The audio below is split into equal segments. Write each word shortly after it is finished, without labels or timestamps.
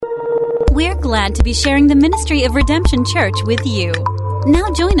We're glad to be sharing the ministry of Redemption Church with you.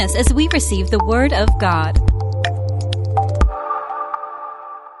 Now join us as we receive the Word of God.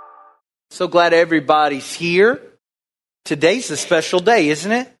 So glad everybody's here. Today's a special day,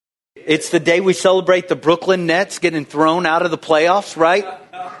 isn't it? It's the day we celebrate the Brooklyn Nets getting thrown out of the playoffs, right?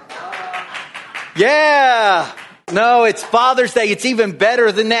 Yeah! No, it's Father's Day. It's even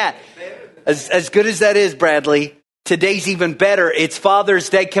better than that. As good as that is, Bradley, today's even better. It's Father's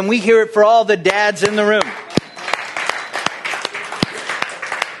Day. Can we hear it for all the dads in the room?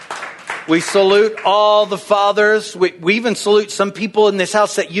 We salute all the fathers. We even salute some people in this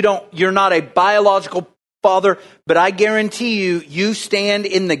house that you're not a biological father, but I guarantee you stand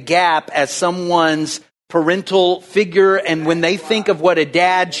in the gap as someone's parental figure, and when they think of what a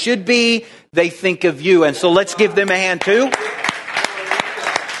dad should be, they think of you. And so let's give them a hand too.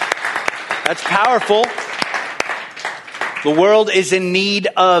 That's powerful. The world is in need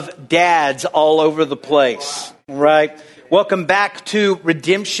of dads all over the place, right? Welcome back to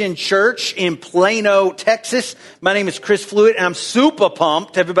Redemption Church in Plano, Texas. My name is Chris Fluitt, and I'm super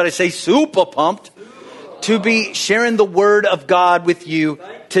pumped. Everybody say super pumped to be sharing the Word of God with you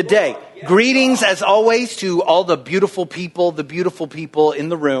today. Greetings, as always, to all the beautiful people in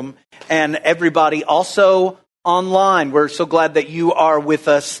the room, and everybody also online. We're so glad that you are with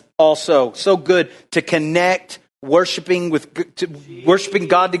us also. So good to connect, worshiping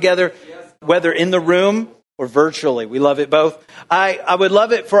God together, whether in the room or virtually. We love it both. I would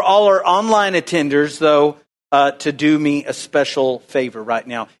love it for all our online attenders, though, to do me a special favor right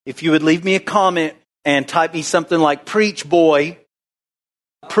now. If you would leave me a comment and type me something like, preach boy,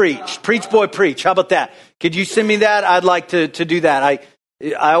 preach. Preach boy, preach. How about that? Could you send me that? I'd like to do that. I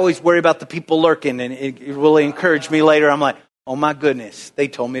always worry about the people lurking, and it really encouraged me later. I'm like, oh my goodness, they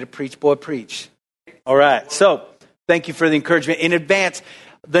told me to preach boy, preach. All right. So thank you for the encouragement in advance.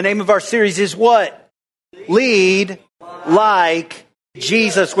 The name of our series is what? Lead like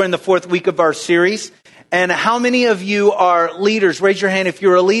Jesus. We're in the 4th week of our series. And how many of you are leaders? Raise your hand if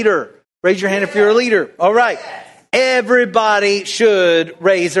you're a leader. Raise your hand if you're a leader. All right. Everybody should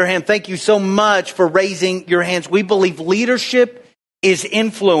raise their hand. Thank you so much for raising your hands. We believe leadership is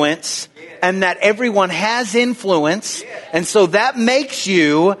influence and that everyone has influence. And so that makes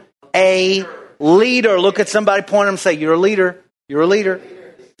you a leader. Look at somebody, point at them and say, you're a leader. You're a leader.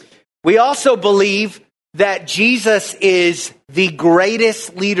 We also believe that Jesus is the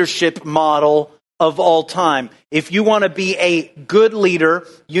greatest leadership model of all time. If you want to be a good leader,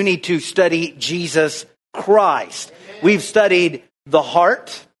 you need to study Jesus Christ. We've studied the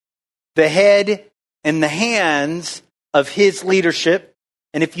heart, the head, and the hands of his leadership.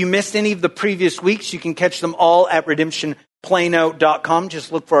 And if you missed any of the previous weeks, you can catch them all at redemptionplano.com.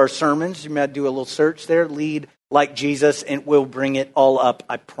 Just look for our sermons. You might do a little search there, Lead Like Jesus, and we'll bring it all up.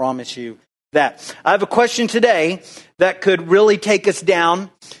 I promise you that. I have a question today that could really take us down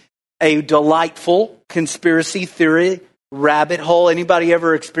a delightful conspiracy theory rabbit hole. Anybody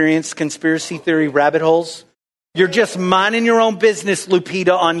ever experienced conspiracy theory rabbit holes? You're just minding your own business,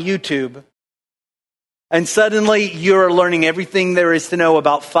 Lupita, on YouTube. And suddenly you're learning everything there is to know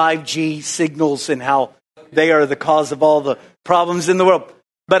about 5G signals and how they are the cause of all the problems in the world.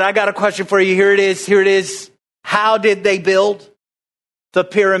 But I got a question for you. Here it is. How did they build the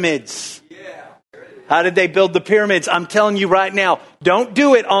pyramids? How did they build the pyramids? I'm telling you right now, don't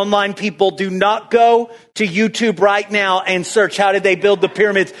do it, online people. Do not go to YouTube right now and search, how did they build the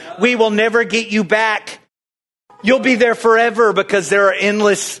pyramids? We will never get you back. You'll be there forever because there are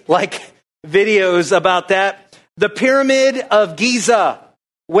endless videos about that. The Pyramid of Giza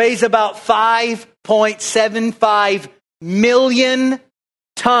weighs about 5.75 million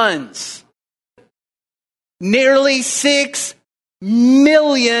tons. Nearly 6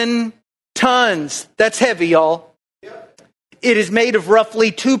 million tons. That's heavy, y'all. It is made of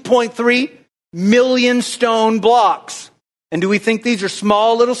roughly 2.3 million stone blocks. And do we think these are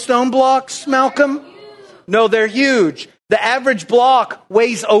small little stone blocks, Malcolm? No, they're huge. The average block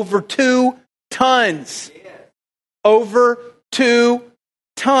weighs over 2 tons. Over 2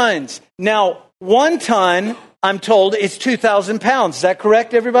 tons. Now, 1 ton, I'm told, is 2,000 pounds. Is that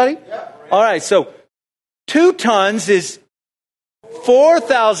correct, everybody? All right, so 2 tons is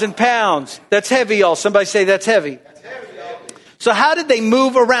 4,000 pounds. That's heavy, y'all. Somebody say that's heavy. So how did they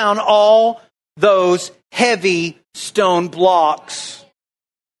move around all those heavy stone blocks?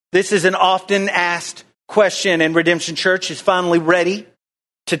 This is an often asked question, and Redemption Church is finally ready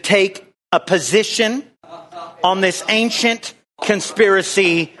to take a position on this ancient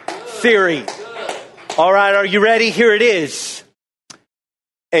conspiracy theory. All right, are you ready? Here it is.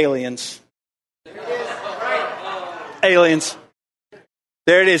 Aliens. Aliens.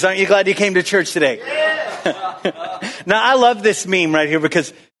 There it is. Aren't you glad you came to church today? Now, I love this meme right here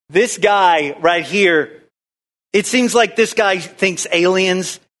because this guy right here, it seems like this guy thinks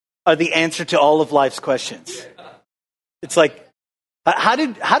aliens are the answer to all of life's questions. It's like, how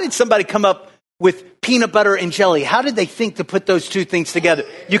did somebody come up with peanut butter and jelly? How did they think to put those two things together?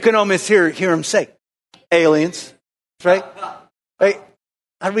 You can almost hear him say, aliens, right? Right?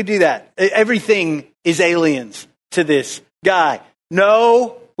 How do we do that? Everything is aliens to this guy.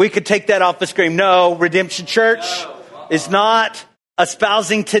 No, we could take that off the screen. No, Redemption Church is not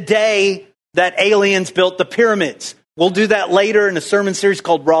espousing today that aliens built the pyramids. We'll do that later in a sermon series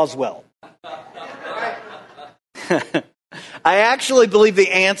called Roswell. I actually believe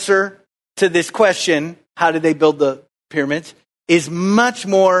the answer to this question, how did they build the pyramids, is much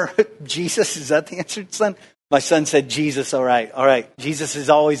more Jesus. Is that the answer, son? My son said Jesus. All right. Jesus is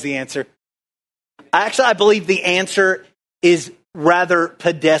always the answer. I believe the answer is rather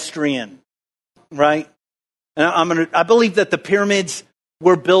pedestrian, right? And I believe that the pyramids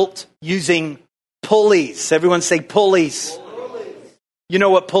were built using pulleys. Everyone say pulleys. You know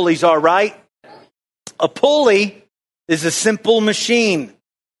what pulleys are, right? A pulley is a simple machine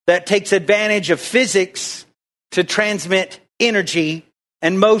that takes advantage of physics to transmit energy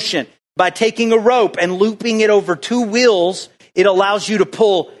and motion. By taking a rope and looping it over two wheels, it allows you to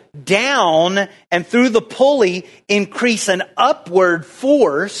pull down and through the pulley increase an upward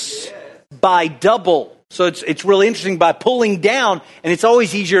force by double. So it's really interesting by pulling down, and it's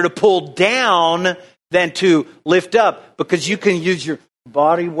always easier to pull down than to lift up because you can use your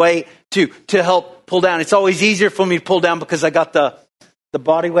body weight to help pull down. It's always easier for me to pull down because I got the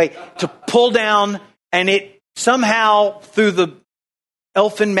body weight to pull down, and it somehow through the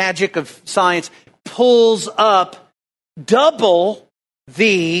elfin magic of science pulls up double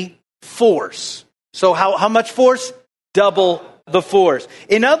the force. So how much force? Double the force.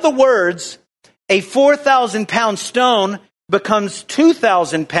 In other words, a 4,000 pound stone becomes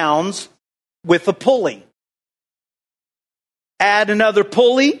 2,000 pounds with a pulley. Add another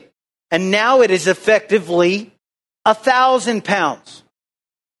pulley, and now it is effectively 1,000 pounds.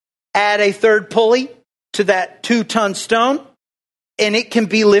 Add a third pulley to that 2-ton stone, and it can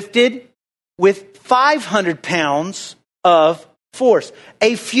be lifted with 500 pounds of force.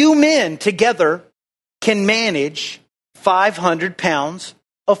 A few men together can manage 500 pounds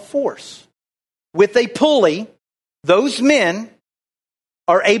of force. With a pulley, those men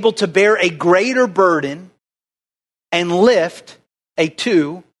are able to bear a greater burden and lift a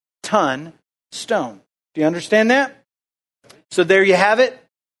 2-ton stone. Do you understand that? So there you have it.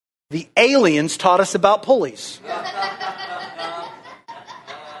 The aliens taught us about pulleys.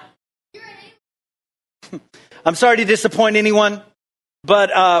 I'm sorry to disappoint anyone,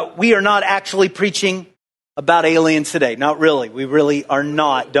 but we are not actually preaching about aliens today. Not really. We really are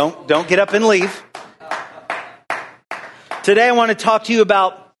not. Don't get up and leave. Today I want to talk to you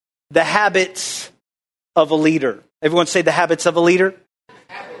about the habits of a leader. Everyone say the habits of a leader.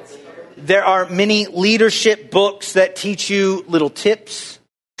 There are many leadership books that teach you little tips,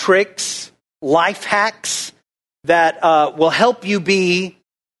 tricks, life hacks that will help you be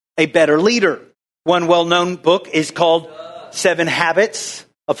a better leader. One well-known book is called 7 Habits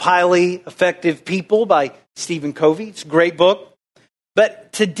of Highly Effective People by Stephen Covey. It's a great book.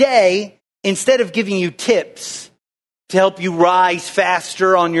 But today, instead of giving you tips to help you rise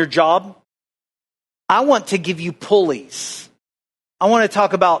faster on your job, I want to give you pulleys. I want to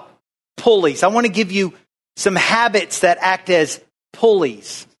talk about pulleys. I want to give you some habits that act as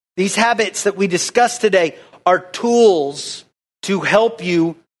pulleys. These habits that we discussed today are tools to help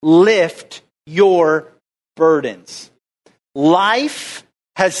you lift your burdens. Life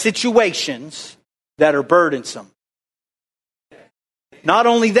has situations that are burdensome. Not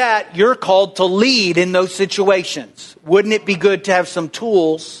only that, you're called to lead in those situations. Wouldn't it be good to have some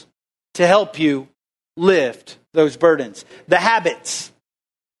tools to help you lift those burdens? The habits,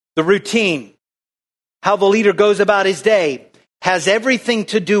 the routine, how the leader goes about his day has everything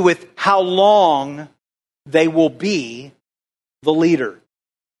to do with how long they will be the leader.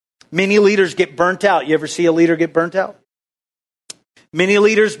 Many leaders get burnt out. You ever see a leader get burnt out? Many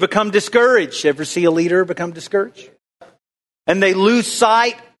leaders become discouraged. Ever see a leader become discouraged? And they lose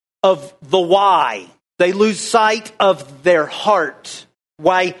sight of the why. They lose sight of their heart.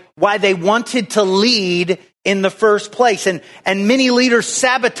 Why they wanted to lead in the first place. And many leaders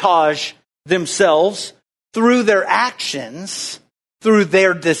sabotage themselves through their actions, through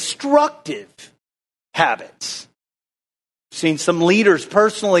their destructive habits. I've seen some leaders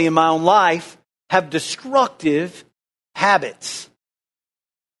personally in my own life have destructive habits.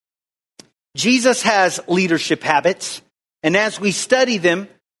 Jesus has leadership habits And as we study them,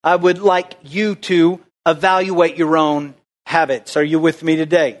 I would like you to evaluate your own habits. Are you with me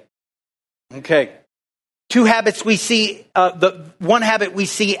today? Okay. Two habits we see, the one habit we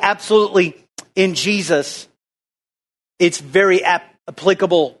see absolutely in Jesus. It's very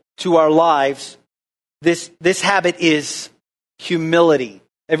applicable to our lives. This habit is humility.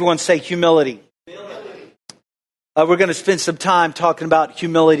 Everyone say humility. We're going to spend some time talking about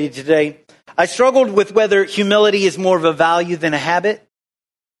humility today. I struggled with whether humility is more of a value than a habit.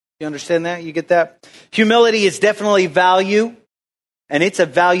 You understand that? You get that? Humility is definitely value, and it's a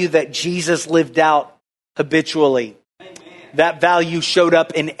value that Jesus lived out habitually. Amen. That value showed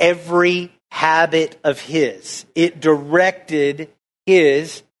up in every habit of his. It directed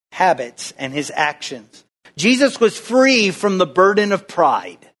his habits and his actions. Jesus was free from the burden of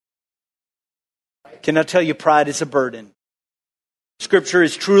pride. Can I tell you, pride is a burden? Scripture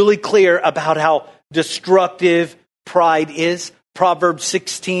is truly clear about how destructive pride is. Proverbs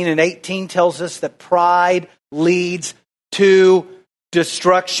 16 and 18 tells us that pride leads to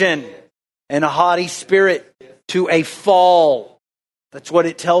destruction, and a haughty spirit to a fall. That's what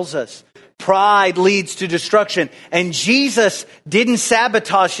it tells us. Pride leads to destruction. And Jesus didn't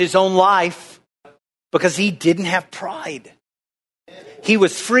sabotage his own life because he didn't have pride. He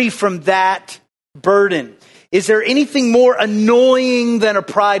was free from that burden. Is there anything more annoying than a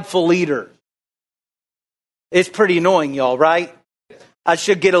prideful leader? It's pretty annoying, y'all, right? I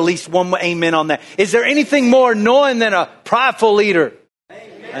should get at least one amen on that. Is there anything more annoying than a prideful leader?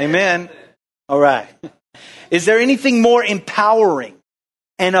 Amen. All right. Is there anything more empowering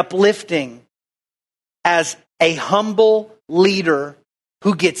and uplifting as a humble leader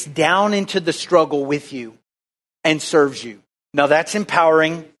who gets down into the struggle with you and serves you? Now that's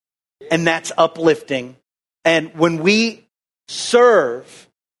empowering and that's uplifting. And when we serve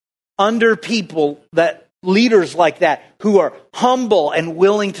under people, that leaders like that who are humble and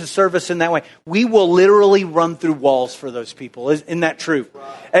willing to serve us in that way, we will literally run through walls for those people. Isn't that true?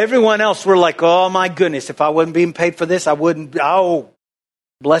 Right. Everyone else, we're like, oh my goodness, if I wasn't being paid for this, I wouldn't. Oh,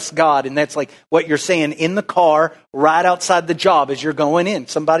 bless God. And that's like what you're saying in the car right outside the job as you're going in.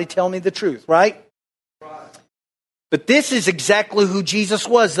 Somebody tell me the truth, right? But this is exactly who Jesus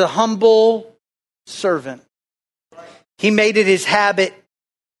was, the humble servant. He made it his habit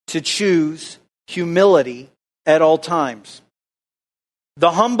to choose humility at all times. The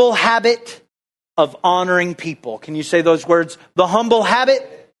humble habit of honoring people. Can you say those words? The humble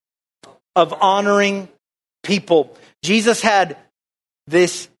habit of honoring people. Jesus had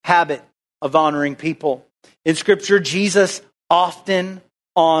this habit of honoring people. In Scripture, Jesus often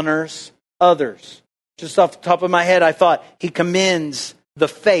honors others. Just off the top of my head, I thought he commends the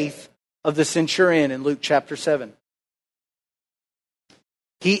faith of the centurion in Luke chapter 7.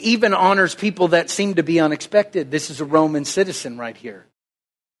 He even honors people that seem to be unexpected. This is a Roman citizen right here.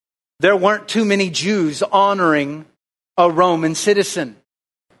 There weren't too many Jews honoring a Roman citizen,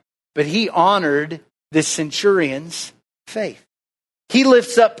 but he honored this centurion's faith. He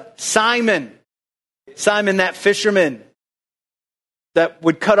lifts up Simon, that fisherman that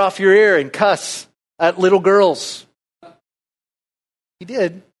would cut off your ear and cuss at little girls. He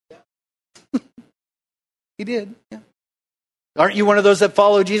did. He did, yeah. Aren't you one of those that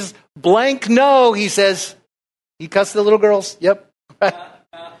follow Jesus? Blank, no, he says. He cussed the little girls. Yep.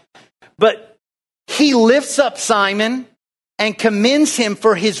 But he lifts up Simon and commends him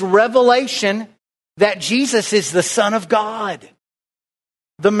for his revelation that Jesus is the Son of God,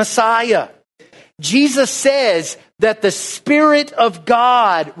 the Messiah. Jesus says that the Spirit of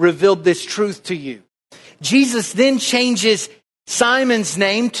God revealed this truth to you. Jesus then changes Simon's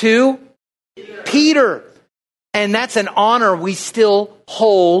name to Peter. And that's an honor we still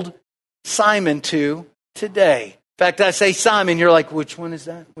hold Simon to today. In fact, I say Simon, you're like, which one is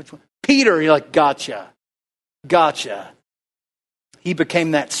that? Which one? Peter, you're like, gotcha. He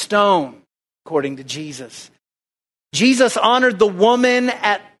became that stone, according to Jesus. Jesus honored the woman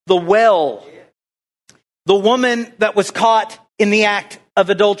at the well, the woman that was caught in the act of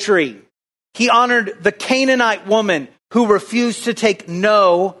adultery. He honored the Canaanite woman who refused to take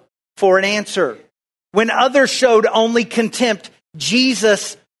no for an answer. When others showed only contempt,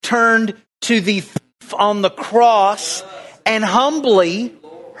 Jesus turned to the thief on the cross and humbly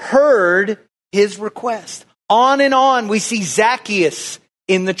heard his request. On and on, we see Zacchaeus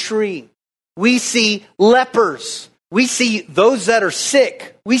in the tree. We see lepers. We see those that are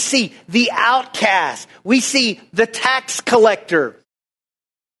sick. We see the outcast. We see the tax collector.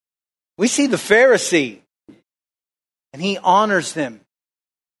 We see the Pharisee. And he honors them.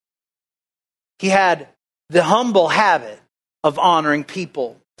 He had the humble habit of honoring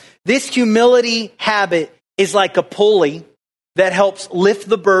people. This humility habit is like a pulley that helps lift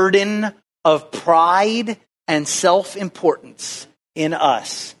the burden of pride and self-importance in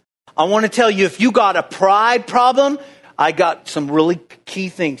us. I want to tell you, if you got a pride problem, I got some really key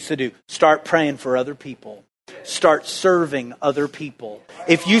things to do. Start praying for other people. Start serving other people.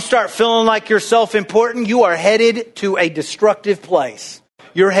 If you start feeling like you're self-important, you are headed to a destructive place.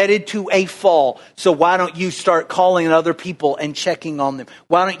 You're headed to a fall. So why don't you start calling other people and checking on them?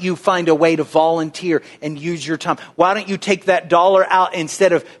 Why don't you find a way to volunteer and use your time? Why don't you take that dollar out,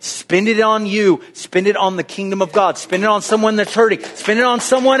 instead of spend it on you, spend it on the kingdom of God. Spend it on someone that's hurting. Spend it on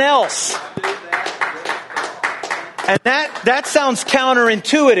someone else. And that sounds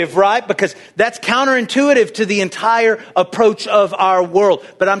counterintuitive, right? Because that's counterintuitive to the entire approach of our world.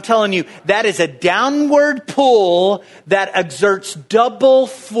 But I'm telling you, that is a downward pull that exerts double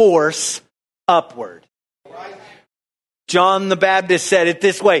force upward. John the Baptist said it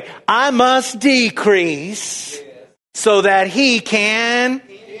this way: I must decrease so that he can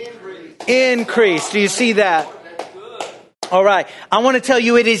increase. Do you see that? All right. I want to tell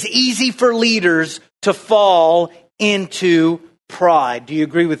you, it is easy for leaders to fall into pride. Do you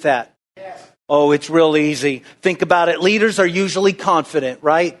agree with that? Yes. Oh, it's real easy. Think about it. Leaders are usually confident,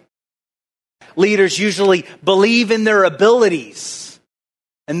 right? Leaders usually believe in their abilities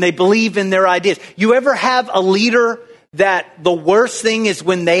and they believe in their ideas. You ever have a leader that the worst thing is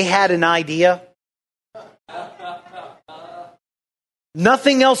when they had an idea?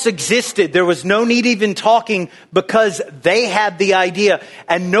 Nothing else existed. There was no need even talking because they had the idea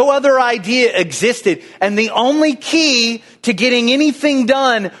and no other idea existed. And the only key to getting anything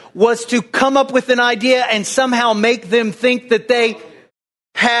done was to come up with an idea and somehow make them think that they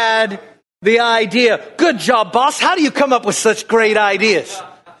had the idea. Good job, boss. How do you come up with such great ideas?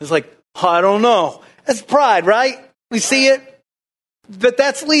 It's like, I don't know. That's pride, right? We see it. But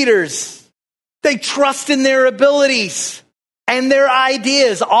that's leaders. They trust in their abilities and their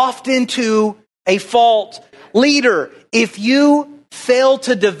ideas, often to a fault. Leader, if you fail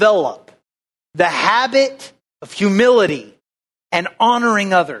to develop the habit of humility and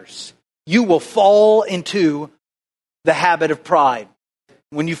honoring others, you will fall into the habit of pride.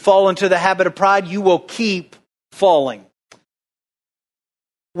 When you fall into the habit of pride, you will keep falling.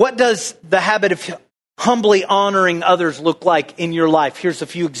 What does the habit of humbly honoring others look like in your life? Here's a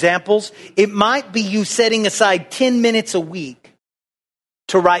few examples. It might be you setting aside 10 minutes a week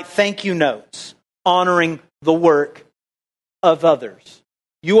to write thank you notes, honoring the work of others.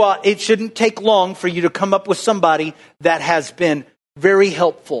 It shouldn't take long for you to come up with somebody that has been very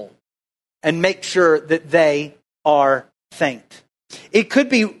helpful and make sure that they are thanked. It could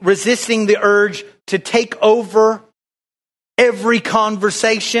be resisting the urge to take over every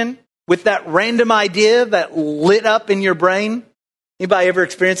conversation with that random idea that lit up in your brain. Anybody ever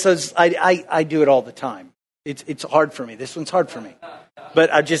experienced those? I do it all the time. It's hard for me. This one's hard for me.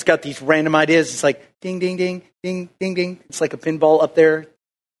 But I just got these random ideas. It's like ding, ding, ding, ding, ding, ding. It's like a pinball up there.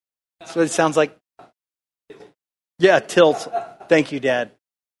 That's what it sounds like. Yeah, tilt. Thank you, Dad.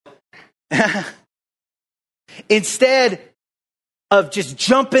 Instead of just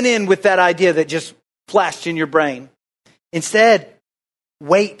jumping in with that idea that just flashed in your brain, instead,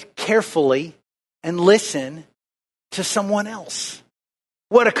 wait carefully and listen to someone else.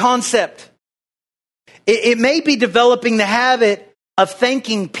 What a concept. It may be developing the habit of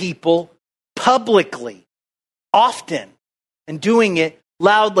thanking people publicly, often, and doing it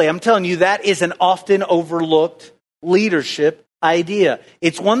loudly. I'm telling you, that is an often overlooked leadership idea.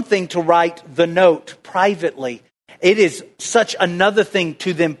 It's one thing to write the note privately. It is such another thing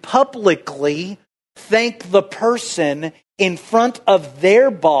to then publicly thank the person in front of their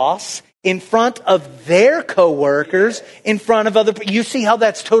boss, in front of their coworkers, in front of other people. You see how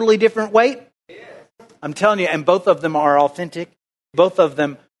that's totally different weight? I'm telling you, and both of them are authentic. Both of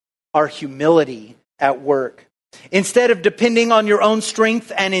them are humility at work. Instead of depending on your own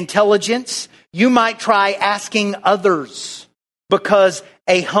strength and intelligence, you might try asking others, because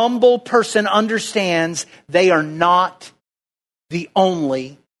a humble person understands they are not the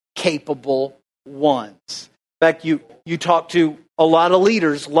only capable ones. In fact, you talk to a lot of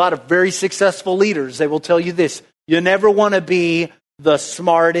leaders, a lot of very successful leaders, they will tell you this: you never want to be the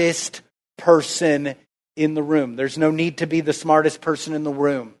smartest person in the room. There's no need to be the smartest person in the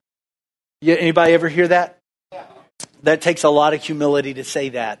room. Anybody ever hear that? That takes a lot of humility to say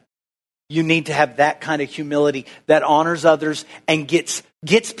that. You need to have that kind of humility that honors others and gets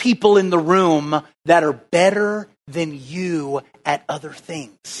people in the room that are better than you at other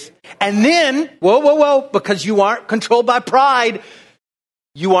things. And then, whoa, because you aren't controlled by pride,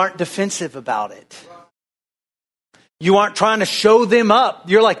 you aren't defensive about it. You aren't trying to show them up.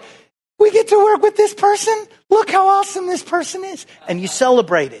 You're like, we get to work with this person. Look how awesome this person is. And you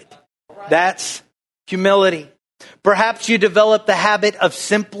celebrate it. That's humility. Perhaps you develop the habit of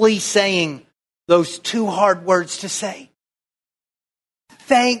simply saying those two hard words to say.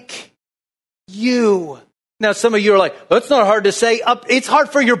 Thank you. Now, some of you are like, that's not hard to say. It's hard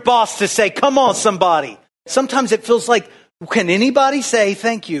for your boss to say, come on, somebody. Sometimes it feels like, can anybody say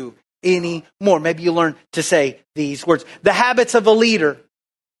thank you anymore? Maybe you learn to say these words. The habits of a leader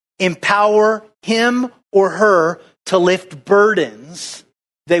empower him or her to lift burdens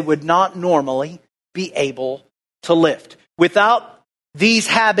they would not normally be able to lift. Without these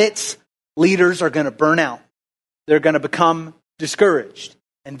habits, leaders are going to burn out. They're going to become discouraged,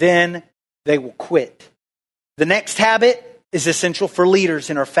 and then they will quit. The next habit is essential for leaders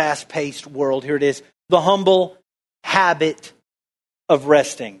in our fast-paced world. Here it is, the humble habit of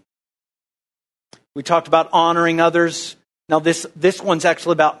resting. We talked about honoring others. Now this one's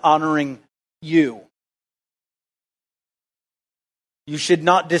actually about honoring you. You should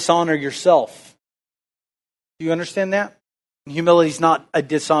not dishonor yourself. Do you understand that? Humility is not a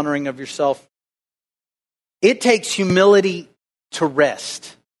dishonoring of yourself. It takes humility to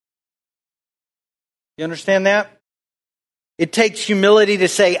rest. You understand that? It takes humility to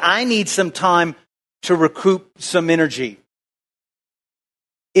say, I need some time to recoup some energy.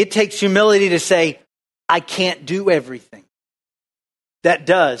 It takes humility to say, I can't do everything. That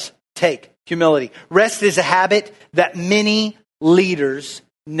does take humility. Rest is a habit that many leaders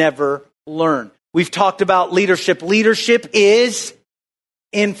never learn. We've talked about leadership. Leadership is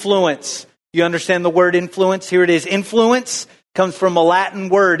influence. You understand the word influence? Here it is. Influence comes from a Latin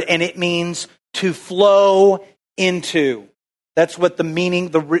word, and it means to flow into. That's what the meaning,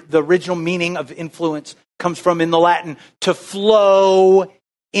 the original meaning of influence comes from in the Latin. To flow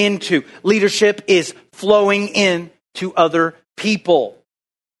into. Leadership is flowing into other people.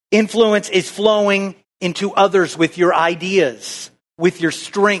 Influence is flowing into others with your ideas, with your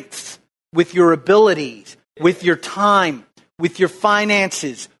strengths, with your abilities, with your time, with your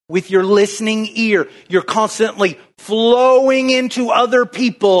finances, with your listening ear. You're constantly flowing into other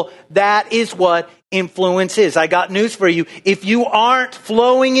people. That is what influence is. I got news for you. If you aren't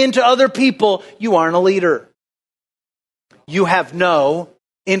flowing into other people, you aren't a leader. You have no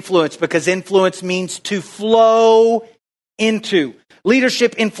influence, because influence means to flow into.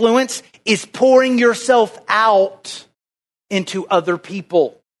 Leadership influence is pouring yourself out into other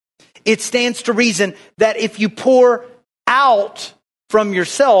people. It stands to reason that if you pour out from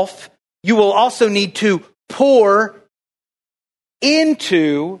yourself, you will also need to pour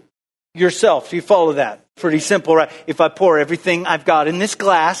into yourself. Do you follow that? Pretty simple, right? If I pour everything I've got in this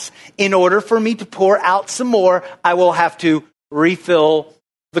glass, in order for me to pour out some more, I will have to refill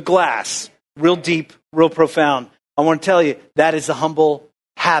the glass. Real deep, real profound. I want to tell you, that is a humble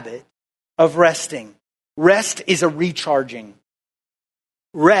habit of resting. Rest is a recharging.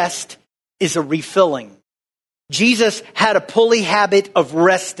 Rest is a refilling. Jesus had a pulley habit of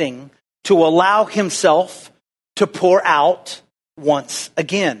resting to allow himself to pour out once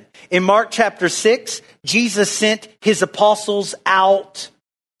again. In Mark chapter 6, Jesus sent his apostles out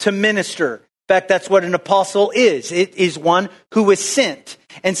to minister. In fact, that's what an apostle is. It is one who is sent.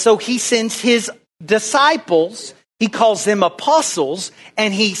 And so he sends his disciples, he calls them apostles,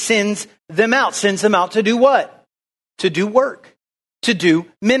 and he sends them out. Sends them out to do what? To do work, to do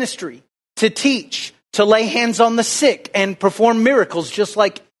ministry, to teach, to lay hands on the sick and perform miracles just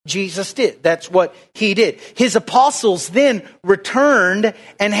like Jesus did. That's what he did. His apostles then returned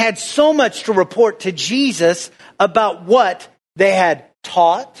and had so much to report to Jesus about what they had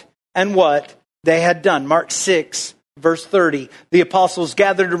taught and what they had done. Mark 6, verse 30. The apostles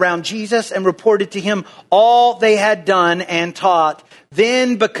gathered around Jesus and reported to him all they had done and taught.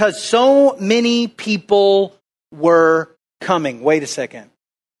 Then, because so many people were coming. Wait a second.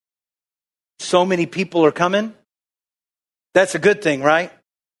 So many people are coming? That's a good thing, right?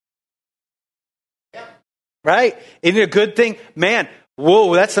 Right? Isn't it a good thing? Man,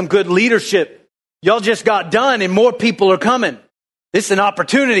 whoa, that's some good leadership. Y'all just got done and more people are coming. This is an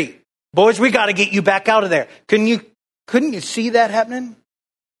opportunity. Boys, we got to get you back out of there. Couldn't you see that happening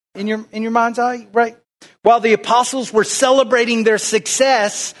in your mind's eye? Right? While the apostles were celebrating their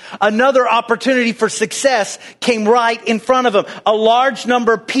success, another opportunity for success came right in front of them. A large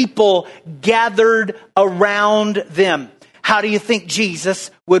number of people gathered around them. How do you think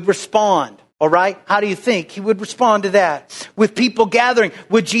Jesus would respond? All right? How do you think he would respond to that? With people gathering,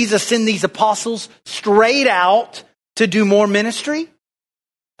 would Jesus send these apostles straight out to do more ministry?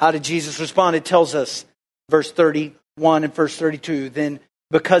 How did Jesus respond? It tells us, verse 31 and verse 32, then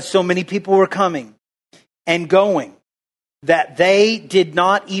because so many people were coming and going, that they did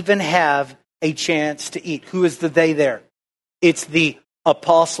not even have a chance to eat. Who is the they there? It's the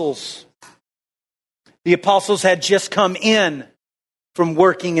apostles. The apostles had just come in from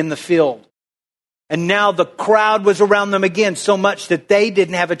working in the field. And now the crowd was around them again, so much that they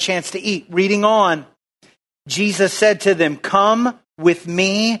didn't have a chance to eat. Reading on, Jesus said to them, "Come with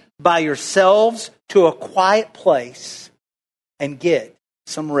me by yourselves to a quiet place and get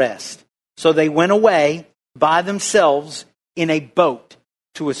some rest." So they went away by themselves in a boat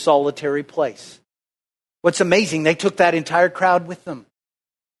to a solitary place. What's amazing, they took that entire crowd with them.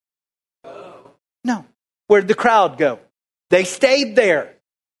 No. Where'd the crowd go? They stayed there.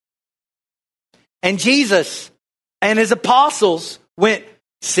 And Jesus and his apostles went,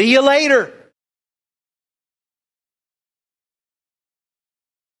 "See you later."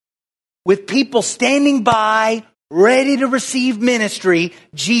 With people standing by, ready to receive ministry,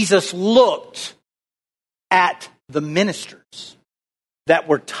 Jesus looked at the ministers that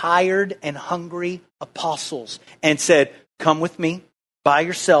were tired and hungry apostles and said, "Come with me by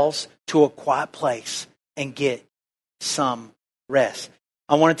yourselves to a quiet place and get some rest."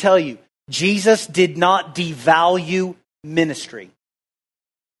 I want to tell you, Jesus did not devalue ministry.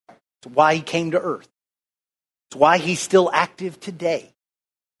 It's why he came to earth. It's why he's still active today.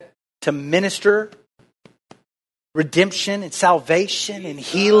 To minister redemption and salvation and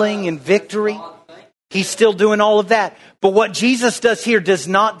healing and victory. He's still doing all of that. But what Jesus does here does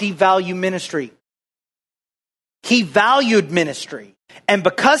not devalue ministry. He valued ministry. And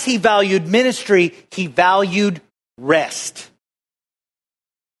because he valued ministry, he valued rest.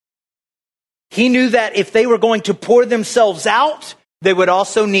 He knew that if they were going to pour themselves out, they would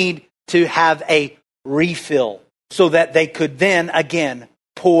also need to have a refill so that they could then again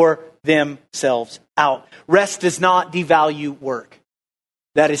pour themselves out. Rest does not devalue work.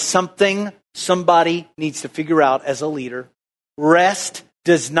 That is something somebody needs to figure out as a leader. Rest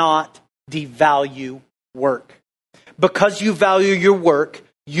does not devalue work. Because you value your work,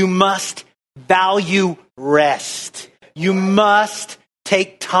 you must value rest. You must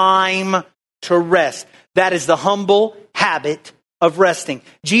take time to rest. That is the humble habit of resting.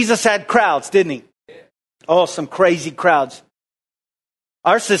 Jesus had crowds, didn't he? Oh, some crazy crowds.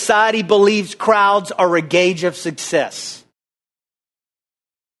 Our society believes crowds are a gauge of success.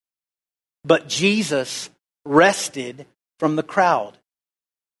 But Jesus rested from the crowd.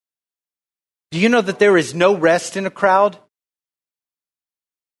 Do you know that there is no rest in a crowd?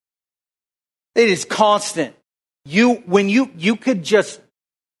 It is constant. When you could just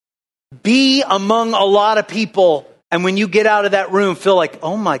be among a lot of people, and when you get out of that room, feel like,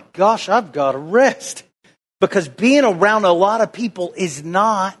 "Oh my gosh, I've got to rest." Because being around a lot of people is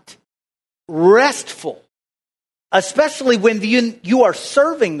not restful. Especially when you are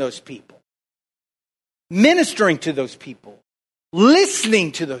serving those people, ministering to those people,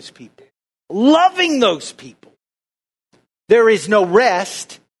 listening to those people, loving those people. There is no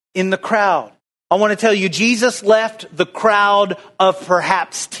rest in the crowd. I want to tell you, Jesus left the crowd of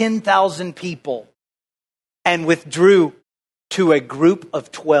perhaps 10,000 people and withdrew to a group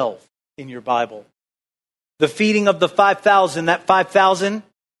of 12 in your Bible. The feeding of the 5,000, that 5,000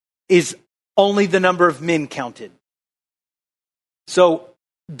 is only the number of men counted. So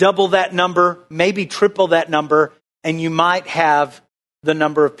double that number, maybe triple that number, and you might have the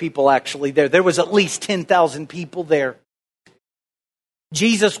number of people actually there. There was at least 10,000 people there.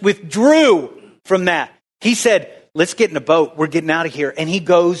 Jesus withdrew from that. He said, "Let's get in a boat. We're getting out of here." And he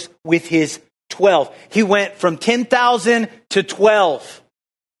goes with his 12. He went from 10,000 to 12.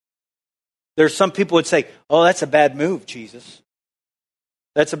 There's some people would say, "Oh, that's a bad move, Jesus.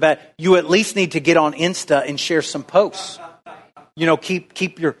 That's a bad." You at least need to get on Insta and share some posts.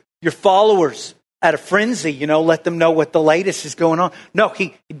 Keep your followers at a frenzy, let them know what the latest is going on. No,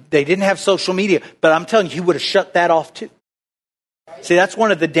 they didn't have social media, but I'm telling you, he would have shut that off too. See, that's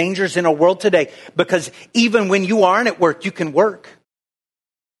one of the dangers in our world today, because even when you aren't at work, you can work.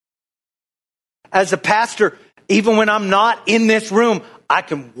 As a pastor, even when I'm not in this room, I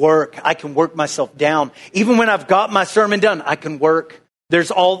can work. I can work myself down. Even when I've got my sermon done, I can work.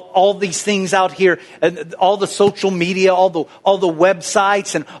 There's all these things out here, all the social media, all the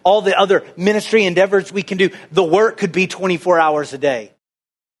websites, and all the other ministry endeavors we can do. The work could be 24 hours a day.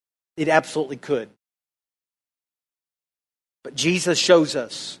 It absolutely could. But Jesus shows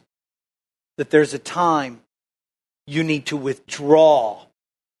us that there's a time you need to withdraw.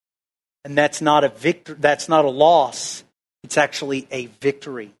 And that's not a victory. That's not a loss. It's actually a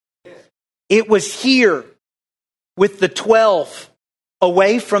victory. It was here with the 12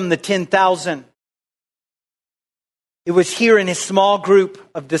 away from the 10,000. It was here in his small group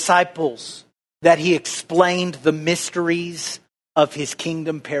of disciples that he explained the mysteries of his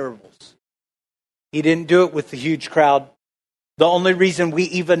kingdom parables. He didn't do it with the huge crowd. The only reason we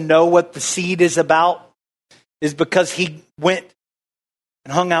even know what the seed is about is because he went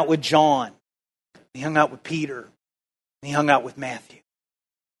and hung out with John. He hung out with Peter. And he hung out with Matthew.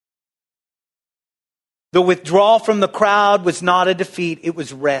 The withdrawal from the crowd was not a defeat. It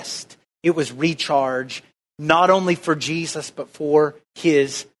was rest. It was recharge. Not only for Jesus, but for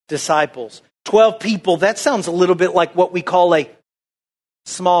his disciples. 12 people, that sounds a little bit like what we call a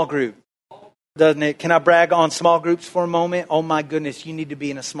small group, doesn't it? Can I brag on small groups for a moment? Oh my goodness, you need to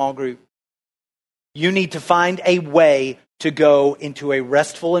be in a small group. You need to find a way to go into a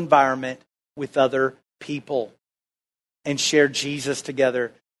restful environment with other people and share Jesus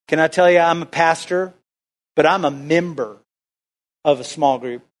together. Can I tell you, I'm a pastor, but I'm a member of a small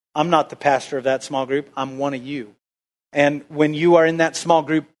group. I'm not the pastor of that small group. I'm one of you. And when you are in that small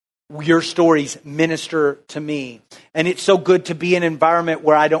group, your stories minister to me. And it's so good to be in an environment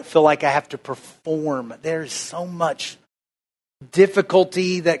where I don't feel like I have to perform. There's so much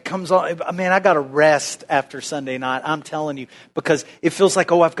difficulty that comes on. Man, I got to rest after Sunday night. I'm telling you, because it feels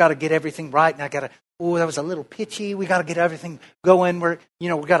like, I've got to get everything right. And I got to, that was a little pitchy. We got to get everything going. We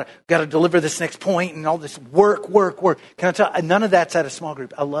got to deliver this next point and all this work. Can I tell you, none of that's at a small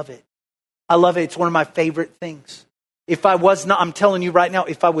group. I love it. It's one of my favorite things. If I was not, I'm telling you right now,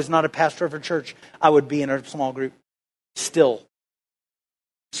 if I was not a pastor of a church, I would be in a small group. Still,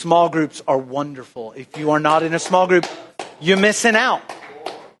 small groups are wonderful. If you are not in a small group, you're missing out.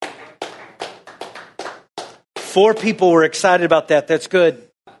 4 people were excited about that. That's good.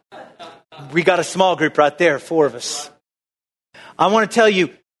 We got a small group right there, 4 of us. I want to tell you,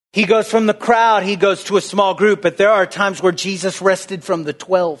 he goes from the crowd, he goes to a small group, but there are times where Jesus rested from the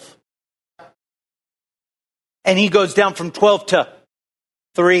 12. And he goes down from 12 to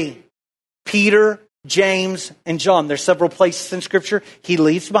 3. Peter, James, and John. There's several places in Scripture. He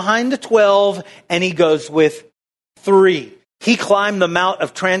leaves behind the 12 and he goes with 3. He climbed the Mount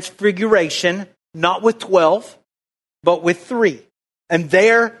of Transfiguration, not with 12, but with 3. And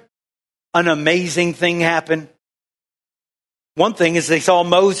there, an amazing thing happened. One thing is they saw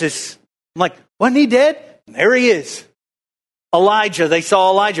Moses. I'm like, wasn't he dead? And there he is. Elijah, they saw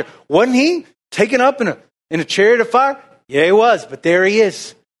Elijah. Wasn't he taken up in a chariot of fire? Yeah, he was, but there he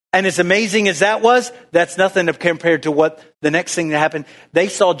is. And as amazing as that was, that's nothing compared to what the next thing that happened. They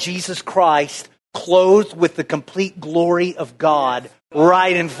saw Jesus Christ clothed with the complete glory of God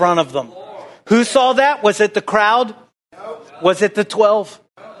right in front of them. Who saw that? Was it the crowd? Was it the 12?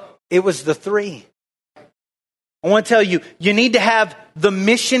 It was the 3. I want to tell you, you need to have the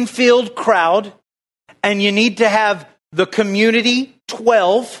mission-filled crowd and you need to have the community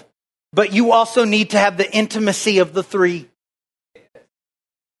 12, but you also need to have the intimacy of the 3.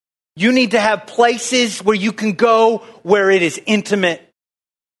 You need to have places where you can go where it is intimate.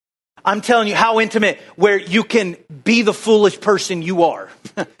 I'm telling you how intimate, where you can be the foolish person you are,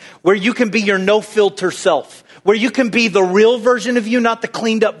 where you can be your no-filter self, where you can be the real version of you, not the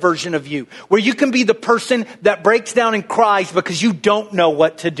cleaned up version of you, where you can be the person that breaks down and cries because you don't know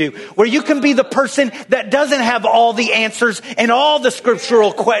what to do, where you can be the person that doesn't have all the answers and all the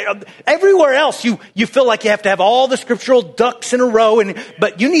scriptural questions. Everywhere else, you feel like you have to have all the scriptural ducks in a row,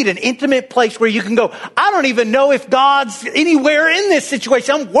 but you need an intimate place where you can go, I don't even know if God's anywhere in this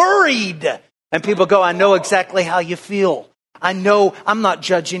situation. I'm worried. And people go, I know exactly how you feel. I know, I'm not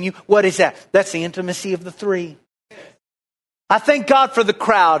judging you. What is that? That's the intimacy of the 3. I thank God for the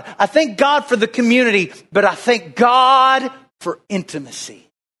crowd. I thank God for the community. But I thank God for intimacy.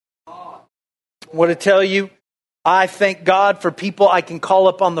 I want to tell you, I thank God for people I can call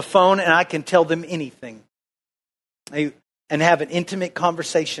up on the phone and I can tell them anything. And have an intimate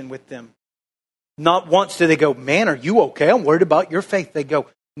conversation with them. Not once do they go, man, are you okay? I'm worried about your faith. They go,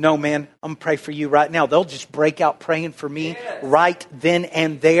 no, man, I'm going to pray for you right now. They'll just break out praying for me right then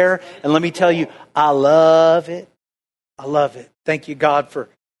and there. And let me tell you, I love it. I love it. Thank you, God, for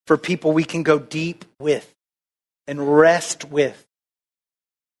people we can go deep with and rest with.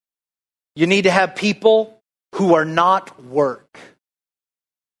 You need to have people who are not work,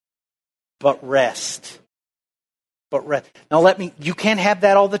 but rest. But rest. Now you can't have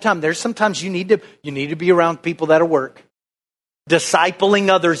that all the time. There's sometimes you need to be around people that are work. Discipling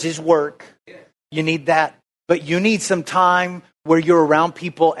others is work. You need that. But you need some time where you're around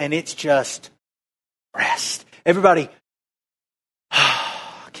people and it's just rest. Everybody,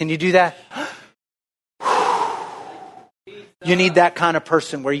 can you do that? You need that kind of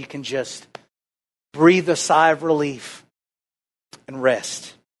person where you can just breathe a sigh of relief and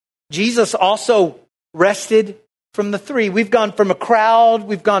rest. Jesus also rested from the 3. We've gone from a crowd,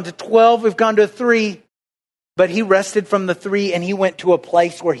 we've gone to 12, we've gone to 3. But he rested from the 3, and he went to a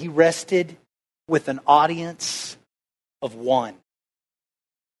place where he rested with an audience of 1.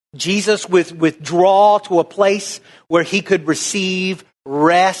 Jesus would withdraw to a place where he could receive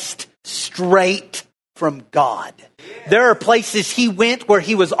rest straight from God. There are places he went where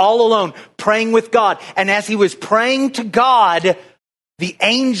he was all alone praying with God. And as he was praying to God, the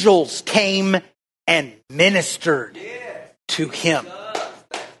angels came and ministered to him.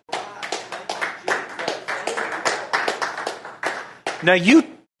 Now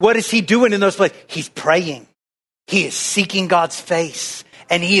what is he doing in those places? He's praying. He is seeking God's face.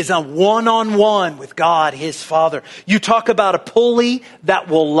 And he is on one-on-one with God, his Father. You talk about a pulley that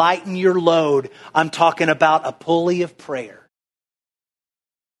will lighten your load. I'm talking about a pulley of prayer.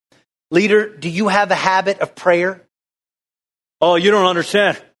 Leader, do you have a habit of prayer? Oh, you don't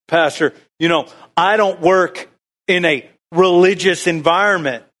understand, Pastor. I don't work in a religious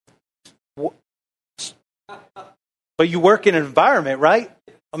environment. But you work in an environment, right?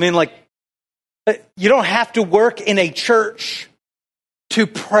 You don't have to work in a church to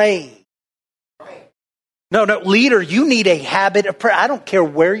pray. No, leader, you need a habit of prayer. I don't care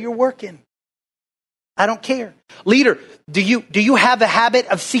where you're working. I don't care. Leader, do you have a habit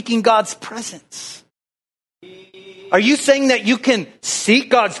of seeking God's presence? Are you saying that you can seek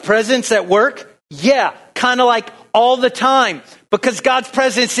God's presence at work? Yeah, kind of like all the time. Because God's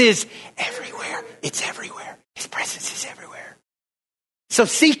presence is everywhere. It's everywhere. His presence is everywhere. So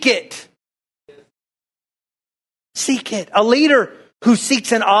seek it. Seek it. A leader who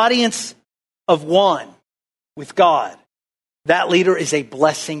seeks an audience of 1 with God, that leader is a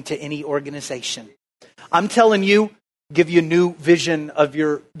blessing to any organization. I'm telling you, give you a new vision of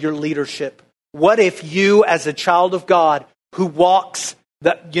your leadership. What if you, as a child of God who walks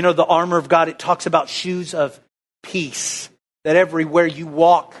the armor of God, it talks about shoes of peace, that everywhere you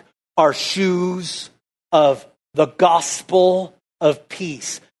walk are shoes of the gospel of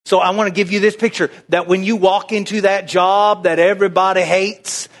peace. So I want to give you this picture that when you walk into that job that everybody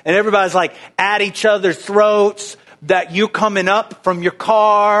hates and everybody's like at each other's throats, that you're coming up from your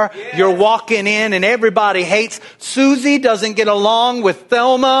car, you're walking in and everybody hates. Susie doesn't get along with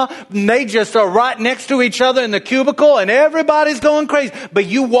Thelma. And they just are right next to each other in the cubicle and everybody's going crazy. But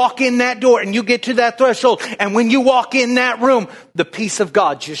you walk in that door and you get to that threshold. And when you walk in that room, the peace of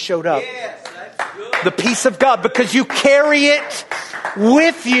God just showed up. Yes, that's good. The peace of God, because you carry it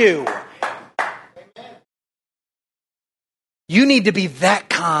with you. You need to be that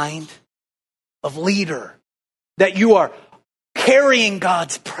kind of leader, that you are carrying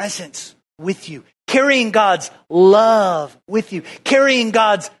God's presence with you, carrying God's love with you, carrying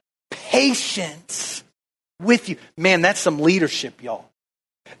God's patience with you. Man, that's some leadership, y'all.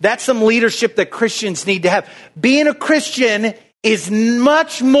 That's some leadership that Christians need to have. Being a Christian is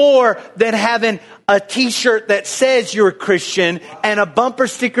much more than having a t-shirt that says you're a Christian and a bumper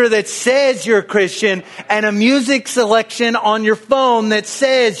sticker that says you're a Christian and a music selection on your phone that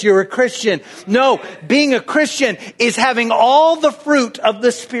says you're a Christian. No, being a Christian is having all the fruit of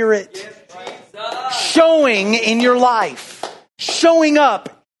the Spirit showing in your life, showing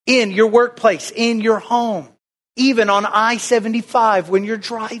up in your workplace, in your home, even on I-75 when you're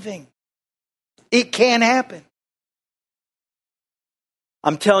driving. It can happen.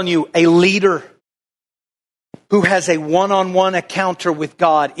 I'm telling you, a leader who has a one-on-one encounter with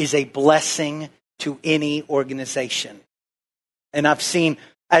God is a blessing to any organization. And I've seen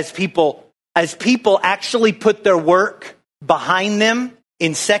as people actually put their work behind them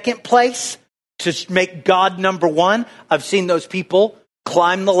in second place to make God number 1, I've seen those people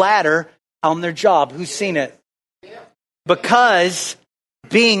climb the ladder on their job. Who's seen it? Because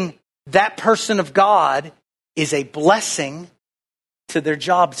being that person of God is a blessing to their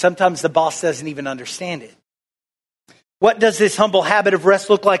job. Sometimes the boss doesn't even understand it. What does this humble habit of rest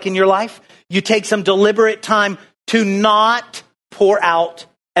look like in your life? You take some deliberate time to not pour out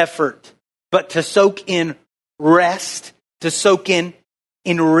effort, but to soak in rest, to soak in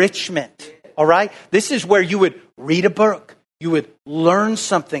enrichment. All right? This is where you would read a book. You would learn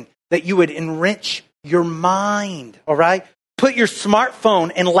something, that you would enrich your mind. All right? Put your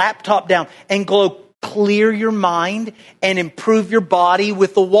smartphone and laptop down and clear your mind and improve your body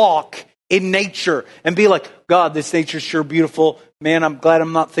with a walk in nature and be like, God, this nature's sure beautiful. Man, I'm glad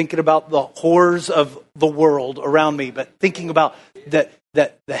I'm not thinking about the horrors of the world around me, but thinking about that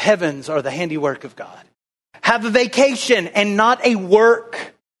the heavens are the handiwork of God. Have a vacation and not a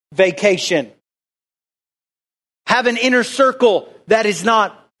work vacation. Have an inner circle that is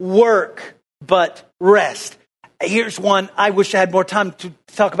not work, but rest. Here's one I wish I had more time to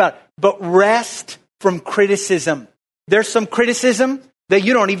talk about, but rest from criticism. There's some criticism that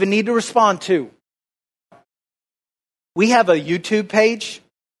you don't even need to respond to. We have a YouTube page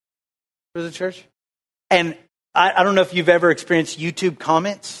for the church. And I don't know if you've ever experienced YouTube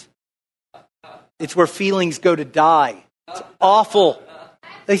comments. It's where feelings go to die. It's awful.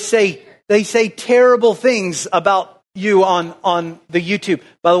 They say terrible things about you on the YouTube.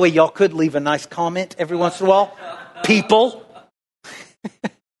 By the way, y'all could leave a nice comment every once in a while. People.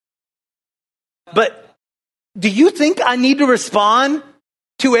 But do you think I need to respond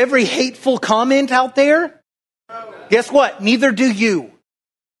to every hateful comment out there? Guess what? Neither do you.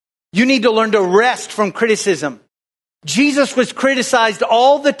 You need to learn to rest from criticism. Jesus was criticized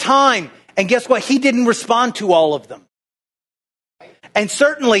all the time. And guess what? He didn't respond to all of them. And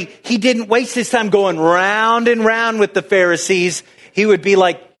certainly, he didn't waste his time going round and round with the Pharisees. He would be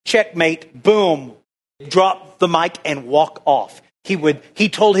like, checkmate, boom, drop the mic and walk off. He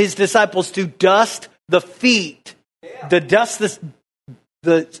told his disciples to dust the feet,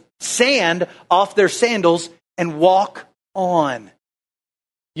 the sand off their sandals and walk on.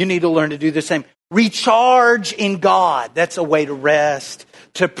 You need to learn to do the same. Recharge in God. That's a way to rest,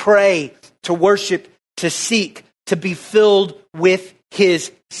 to pray, to worship, to seek, to be filled with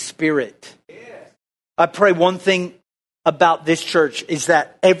His Spirit. I pray one thing about this church is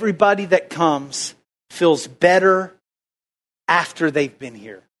that everybody that comes feels better after they've been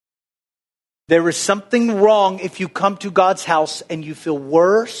here. There is something wrong if you come to God's house and you feel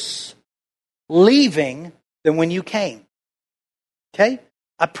worse leaving than when you came. Okay?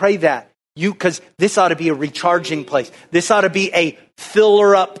 I pray that. Because this ought to be a recharging place. This ought to be a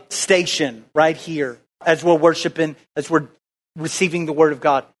filler up station right here as we're worshiping, as we're receiving the Word of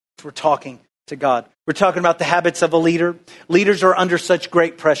God, as we're talking to God. We're talking about the habits of a leader. Leaders are under such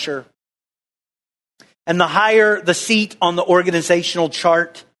great pressure. And the higher the seat on the organizational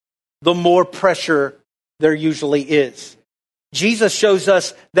chart, the more pressure there usually is. Jesus shows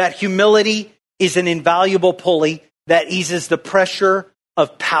us that humility is an invaluable pulley that eases the pressure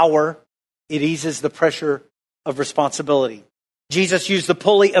of power. It eases the pressure of responsibility. Jesus used the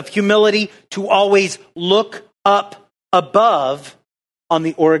pulley of humility to always look up above on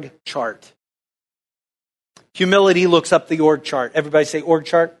the org chart. Humility looks up the org chart. Everybody say org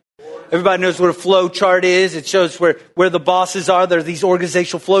chart. Everybody knows what a flow chart is. It shows where the bosses are. There are these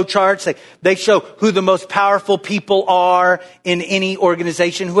organizational flow charts. They show who the most powerful people are in any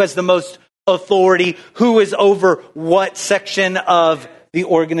organization, who has the most authority, who is over what section of the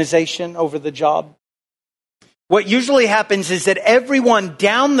organization, over the job. What usually happens is that everyone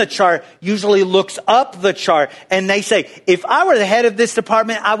down the chart usually looks up the chart and they say, if I were the head of this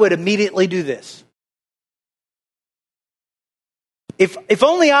department, I would immediately do this. If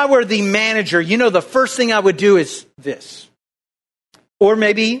only I were the manager, the first thing I would do is this. Or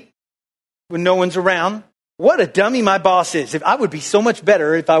maybe when no one's around, what a dummy my boss is. I would be so much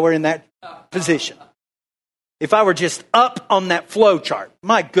better if I were in that position. If I were just up on that flow chart.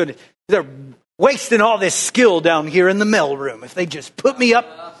 My goodness, they're wasting all this skill down here in the mail room. If they just put me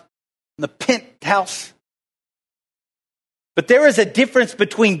up in the penthouse. But there is a difference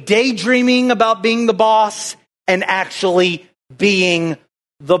between daydreaming about being the boss and actually being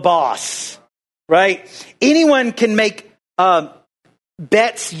the boss, right? Anyone can make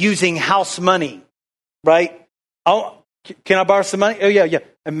bets using house money, right? Oh, can I borrow some money? Oh, yeah.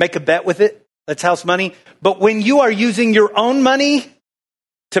 And make a bet with it. That's house money. But when you are using your own money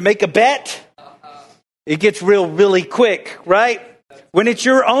to make a bet, it gets really quick, right? When it's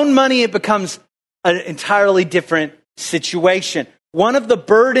your own money, it becomes an entirely different situation. One of the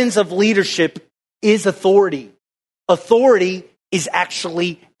burdens of leadership is authority. Authority is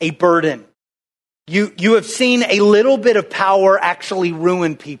actually a burden. You have seen a little bit of power actually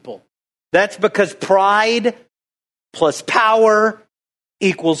ruin people. That's because pride plus power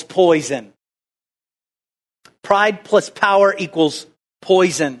equals poison. Pride plus power equals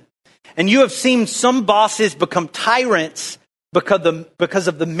poison. And you have seen some bosses become tyrants because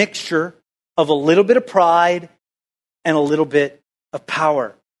of the mixture of a little bit of pride and a little bit of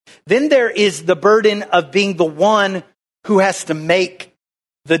power. Then there is the burden of being the one who has to make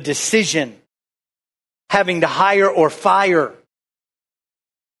the decision, having to hire or fire,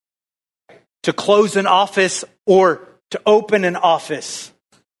 to close an office or to open an office,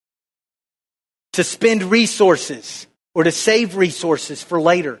 to spend resources or to save resources for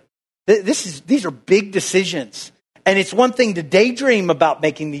later. These are big decisions. And it's one thing to daydream about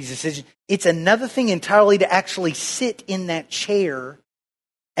making these decisions. It's another thing entirely to actually sit in that chair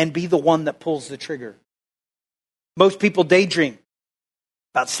and be the one that pulls the trigger. Most people daydream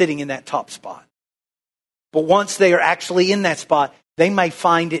about sitting in that top spot. But once they are actually in that spot, they may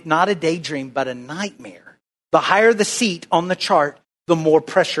find it not a daydream, but a nightmare. The higher the seat on the chart, the more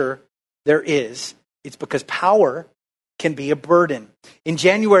pressure there is. It's because power can be a burden. In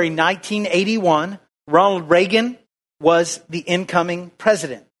January 1981, Ronald Reagan was the incoming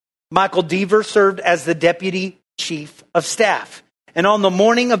president. Michael Deaver served as the deputy chief of staff. And on the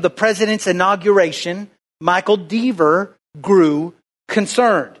morning of the president's inauguration, Michael Deaver grew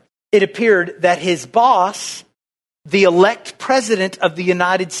concerned. It appeared that his boss, the elect president of the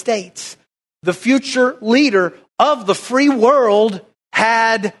United States, the future leader of the free world,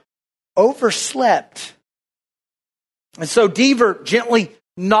 had overslept. And so Deaver gently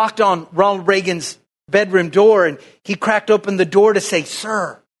knocked on Ronald Reagan's bedroom door, and he cracked open the door to say,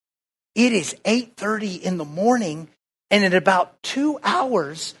 "Sir, it is 8:30 in the morning, and in about 2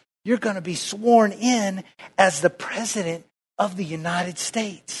 hours, you're going to be sworn in as the president of the United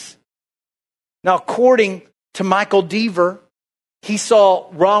States." Now, according to Michael Deaver, he saw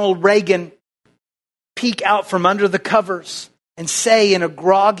Ronald Reagan peek out from under the covers and say in a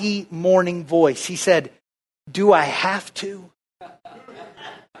groggy morning voice, he said, "Do I have to?"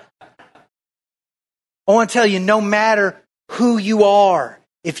 I want to tell you, no matter who you are,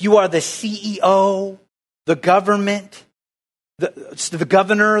 if you are the CEO, the government, the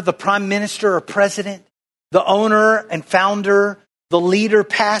governor, the prime minister or president, the owner and founder, the leader,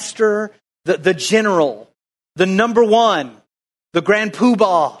 pastor, the general, the number one, the grand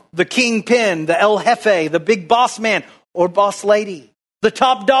poobah, the kingpin, the El Jefe, the big boss man or boss lady, the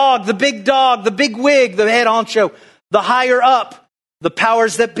top dog, the big wig, the head honcho, the higher up, the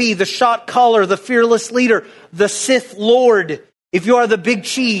powers that be, the shot caller, the fearless leader, the Sith Lord. If you are the big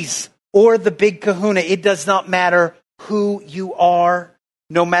cheese or the big kahuna, it does not matter who you are,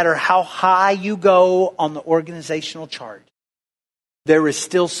 no matter how high you go on the organizational chart. There is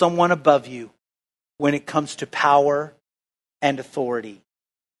still someone above you when it comes to power and authority.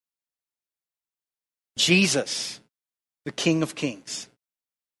 Jesus, the King of Kings,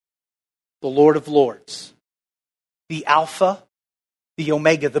 the Lord of Lords, the Alpha, the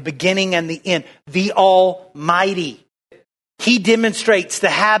Omega, the beginning and the end, the Almighty. He demonstrates the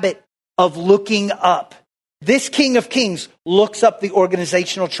habit of looking up. This King of Kings looks up the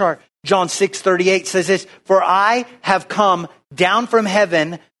organizational chart. John 6:38 says this, "For I have come down from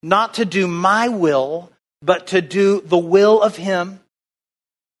heaven not to do my will, but to do the will of him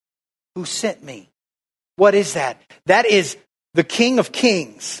who sent me." What is that? That is the King of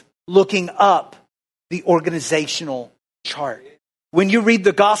Kings looking up the organizational chart. When you read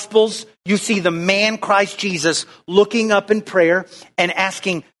the Gospels, you see the man Christ Jesus looking up in prayer and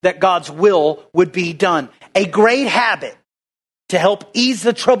asking that God's will would be done. A great habit to help ease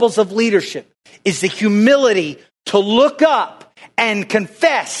the troubles of leadership is the humility to look up and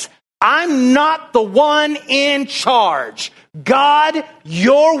confess, "I'm not the one in charge. God,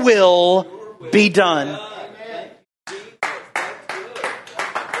 your will be done."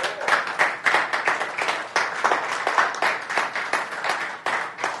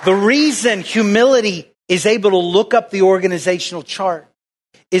 The reason humility is able to look up the organizational chart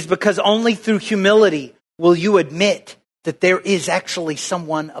is because only through humility will you admit that there is actually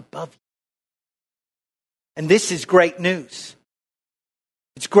someone above you. And this is great news.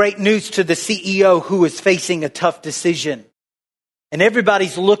 It's great news to the CEO who is facing a tough decision. And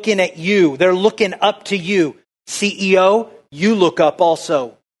everybody's looking at you. They're looking up to you. CEO, you look up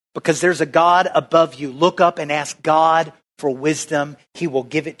also because there's a God above you. Look up and ask God for wisdom. He will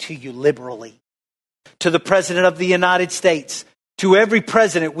give it to you liberally. To the President of the United States, to every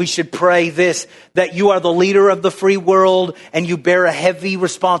president, we should pray this, that you are the leader of the free world and you bear a heavy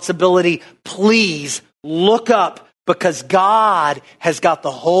responsibility. Please look up because God has got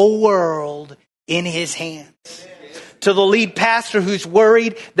the whole world in his hands. To the lead pastor who's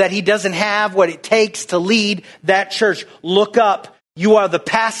worried that he doesn't have what it takes to lead that church, look up. You are the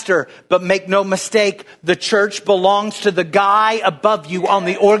pastor, but make no mistake, the church belongs to the guy above you on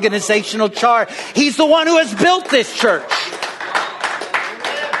the organizational chart. He's the one who has built this church.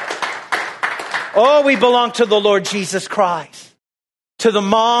 Oh, we belong to the Lord Jesus Christ. To the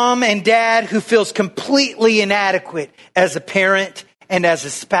mom and dad who feels completely inadequate as a parent and as a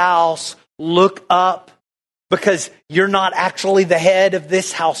spouse, look up because you're not actually the head of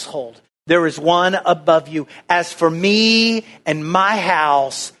this household. There is one above you. As for me and my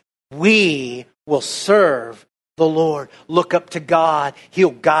house, we will serve the Lord. Look up to God.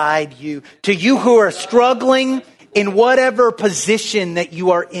 He'll guide you. To you who are struggling in whatever position that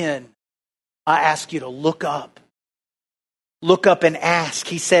you are in, I ask you to look up. Look up and ask.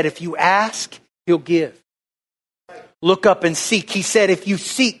 He said, if you ask, he'll give. Look up and seek. He said, if you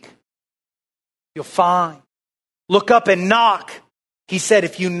seek, you'll find. Look up and knock. He said,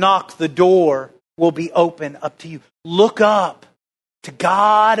 if you knock, the door will be open up to you. Look up to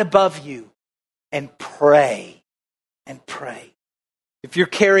God above you and pray and pray. If you're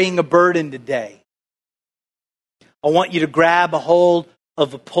carrying a burden today, I want you to grab a hold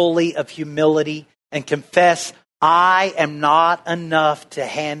of a pulley of humility and confess, I am not enough to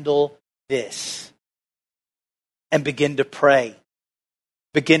handle this. And begin to pray.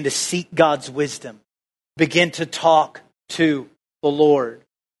 Begin to seek God's wisdom. Begin to talk to the Lord.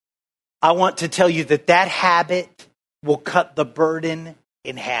 I want to tell you that habit will cut the burden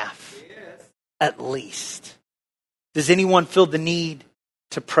in half. Yes. At least. Does anyone feel the need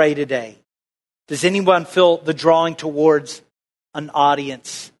to pray today? Does anyone feel the drawing towards an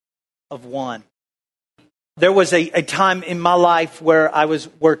audience of one? There was a time in my life where I was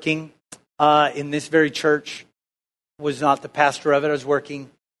working in this very church. Was not the pastor of it. I was working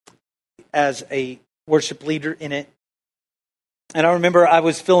as a worship leader in it. And I remember I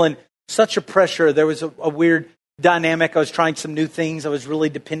was feeling such a pressure. There was a weird dynamic. I was trying some new things. I was really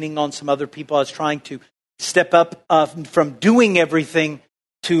depending on some other people. I was trying to step up from doing everything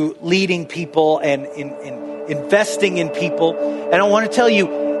to leading people and investing in people. And I want to tell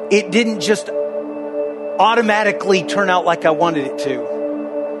you, it didn't just automatically turn out like I wanted it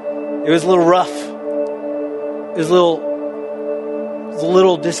to. It was a little rough. It was a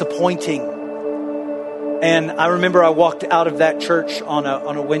little disappointing. And I remember I walked out of that church on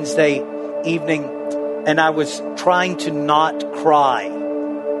a Wednesday evening, and I was trying to not cry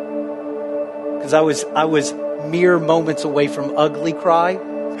because I was mere moments away from ugly cry.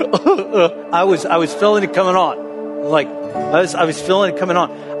 I was feeling it coming on. Like I was feeling it coming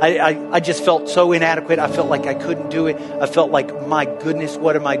on. I just felt so inadequate. I felt like I couldn't do it. I felt like, my goodness,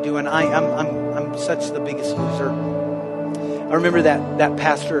 what am I doing? I'm such the biggest loser. I remember that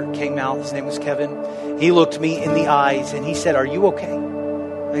pastor came out. His name was Kevin. He looked me in the eyes and he said, "Are you okay?"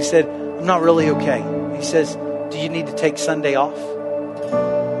 I said, "I'm not really okay." He says, "Do you need to take Sunday off?"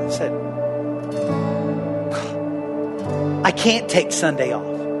 I said, "I can't take Sunday off.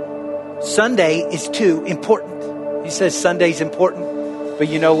 Sunday is too important." He says, "Sunday's important, but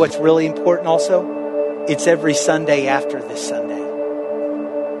you know what's really important also? It's every Sunday after this Sunday.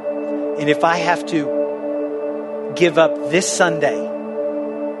 And if I have to give up this Sunday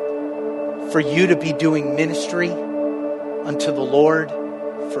for you to be doing ministry unto the Lord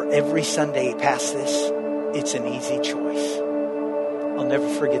for every Sunday past this, it's an easy choice." I'll never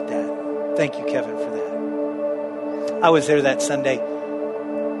forget that. Thank you, Kevin, for that. I was there that Sunday,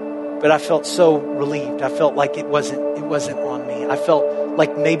 but I felt so relieved. I felt like it wasn't on me. I felt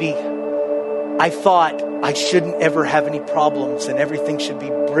like maybe I thought I shouldn't ever have any problems and everything should be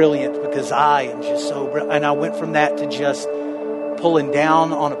brilliant because I am just so brilliant. And I went from that to just pulling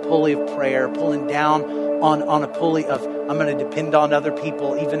down on a pulley of prayer, pulling down on a pulley of, I'm going to depend on other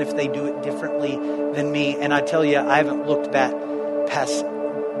people even if they do it differently than me. And I tell you, I haven't looked back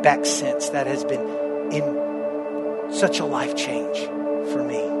since. That has been in such a life change for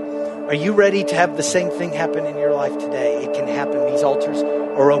me. Are you ready to have the same thing happen in your life today? It can happen. These altars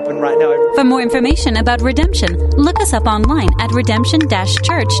are open right now. For more information about Redemption, look us up online at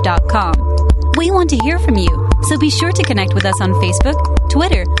redemption-church.com. We want to hear from you, so be sure to connect with us on Facebook,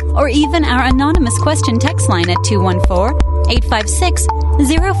 Twitter, or even our anonymous question text line at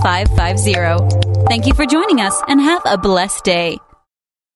 214-856-0550. Thank you for joining us and have a blessed day.